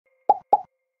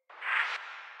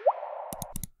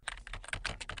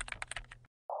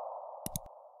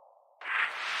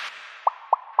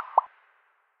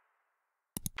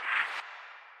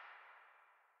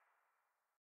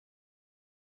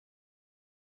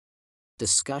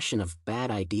Discussion of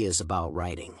bad ideas about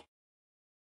writing.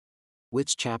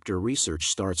 Witte's chapter Research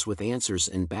starts with answers,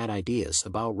 and bad ideas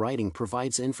about writing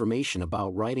provides information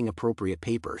about writing appropriate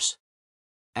papers.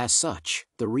 As such,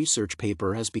 the research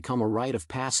paper has become a rite of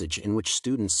passage in which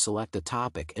students select a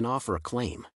topic and offer a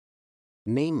claim.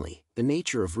 Namely, the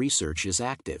nature of research is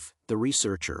active. The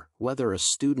researcher, whether a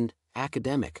student,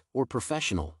 academic, or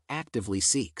professional, actively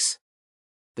seeks.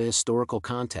 The historical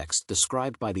context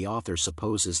described by the author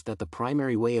supposes that the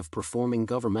primary way of performing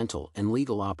governmental and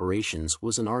legal operations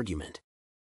was an argument.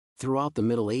 Throughout the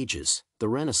Middle Ages, the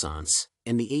Renaissance,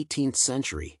 and the 18th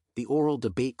century, the oral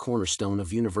debate cornerstone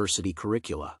of university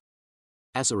curricula.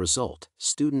 As a result,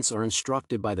 students are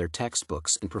instructed by their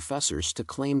textbooks and professors to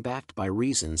claim backed by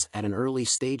reasons at an early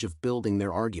stage of building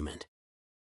their argument.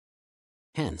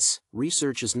 Hence,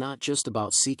 research is not just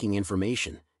about seeking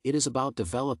information, it is about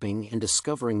developing and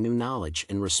discovering new knowledge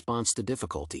in response to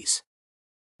difficulties.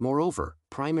 Moreover,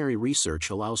 primary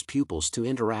research allows pupils to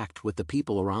interact with the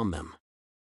people around them.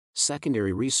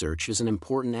 Secondary research is an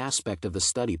important aspect of the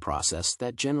study process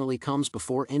that generally comes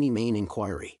before any main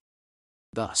inquiry.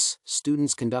 Thus,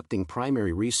 students conducting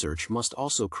primary research must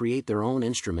also create their own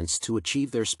instruments to achieve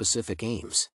their specific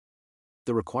aims.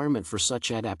 The requirement for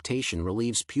such adaptation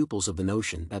relieves pupils of the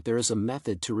notion that there is a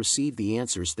method to receive the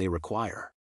answers they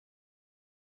require.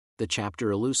 The chapter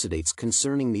elucidates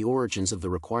concerning the origins of the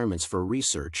requirements for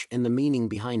research and the meaning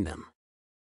behind them.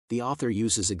 The author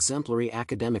uses exemplary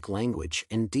academic language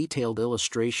and detailed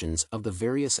illustrations of the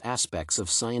various aspects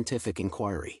of scientific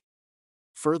inquiry.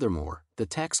 Furthermore, the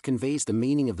text conveys the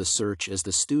meaning of the search as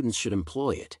the students should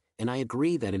employ it, and I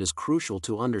agree that it is crucial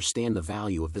to understand the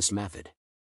value of this method.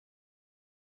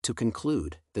 To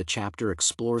conclude, the chapter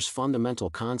explores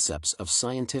fundamental concepts of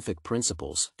scientific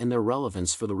principles and their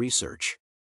relevance for the research.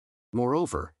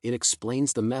 Moreover, it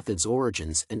explains the method's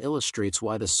origins and illustrates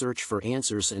why the search for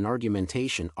answers and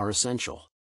argumentation are essential.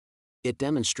 It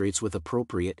demonstrates with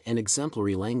appropriate and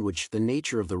exemplary language the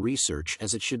nature of the research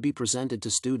as it should be presented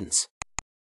to students.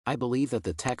 I believe that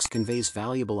the text conveys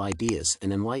valuable ideas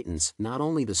and enlightens not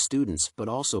only the students but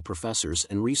also professors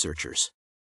and researchers.